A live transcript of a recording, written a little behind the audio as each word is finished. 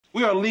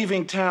We are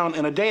leaving town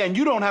in a day, and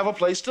you don't have a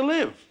place to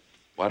live.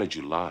 Why did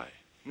you lie?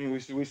 I mean,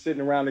 we're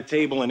sitting around the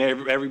table, and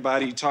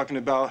everybody talking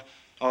about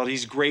all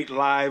these great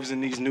lives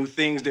and these new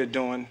things they're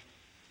doing.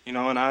 You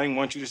know, and I didn't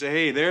want you to say,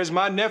 hey, there's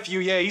my nephew.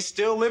 Yeah, he's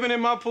still living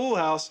in my pool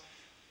house.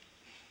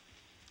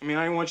 I mean,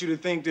 I didn't want you to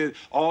think that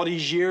all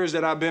these years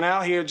that I've been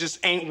out here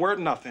just ain't worth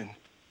nothing.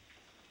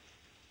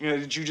 You know,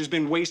 that you just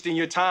been wasting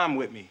your time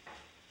with me.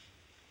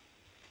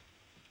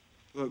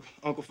 Look,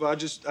 Uncle Phil, I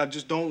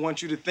just don't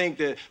want you to think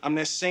that I'm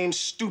that same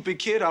stupid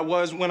kid I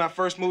was when I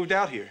first moved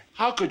out here.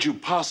 How could you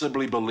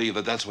possibly believe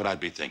that that's what I'd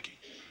be thinking?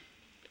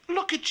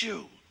 Look at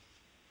you.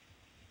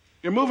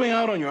 You're moving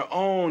out on your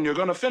own. You're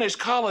going to finish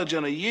college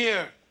in a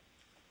year.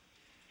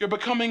 You're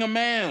becoming a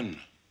man.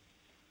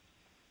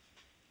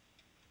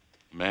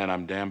 A man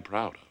I'm damn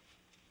proud of.